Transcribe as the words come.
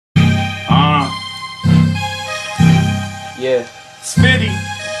Yeah. Fiddy.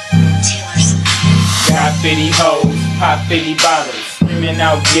 Got 50 hoes, pop 50 bottles. Screaming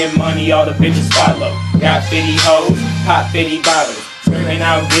out, get money, all the bitches follow. Got 50 hoes, pop 50 bottles. Screaming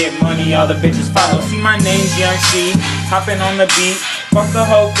out, get money, all the bitches follow. See, my name's Young C, hopping on the beat. Fuck the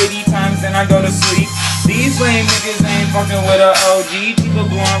whole 50 times, then I go to sleep. These lame niggas ain't fucking with a OG. People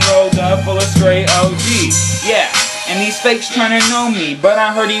blowing rolled up full of straight OG. Yeah, and these fakes tryna know me, but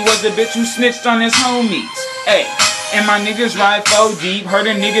I heard he was a bitch who snitched on his homies. Hey, and my niggas ride 4 deep. Heard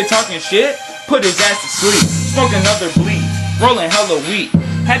a nigga talking shit, put his ass to sleep. Smoke another bleed, rolling hella weed.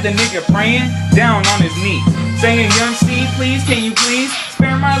 Had the nigga praying, down on his knees, saying, Young C, please, can you please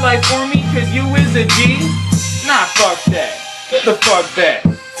spare my life for me, cause you is a G? Nah, fuck that. Get the fuck that.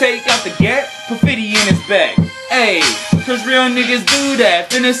 Take out the gap, put 50 in his bag. Ayy, cause real niggas do that.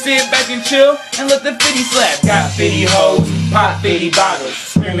 Finna sit back and chill and let the 50 slap. Got 50 hoes, pop 50 bottles.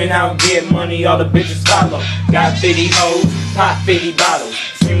 Screaming out, get money, all the bitches follow. Got 50 hoes, pop 50 bottles.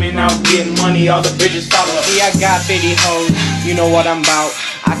 Screaming out, get money, all the bitches follow. See, I got 50 hoes, you know what I'm about.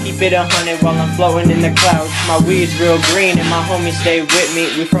 I keep it 100 while I'm floating in the clouds. My weed's real green and my homies stay with me.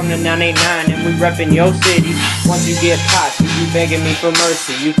 We from the 989 and we reppin' your city. Once you get popped, you be begging me for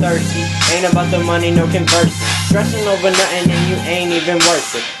mercy. You thirsty, ain't about the money, no conversing. Stressing over nothing and you ain't even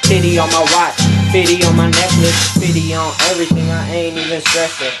worth it. 50 on my watch, 50 on my necklace, 50 on everything, I ain't even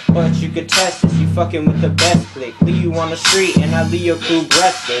stressing. But you could test this, you fucking with the best click. Leave you on the street and I leave your crew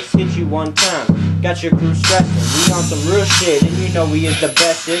breathless. Hit you one time, got your crew stressing. We on some real shit and you know we is the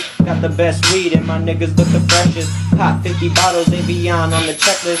bestest. Got the best weed and my niggas look the freshest. Pop 50 bottles, they beyond on the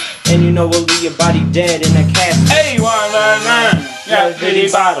checklist. And you know we'll leave your body dead in a casket. Hey, 199, got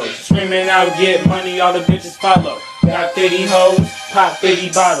 50 bottles. Screaming out, get money, all the bitches follow. Got 50 hoes, pop 50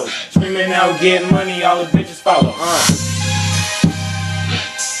 bottles. Screaming out, get money, all the bitches follow.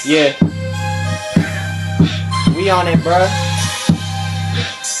 Yeah. We on it, bruh.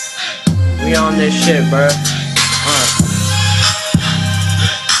 We on this shit, bruh.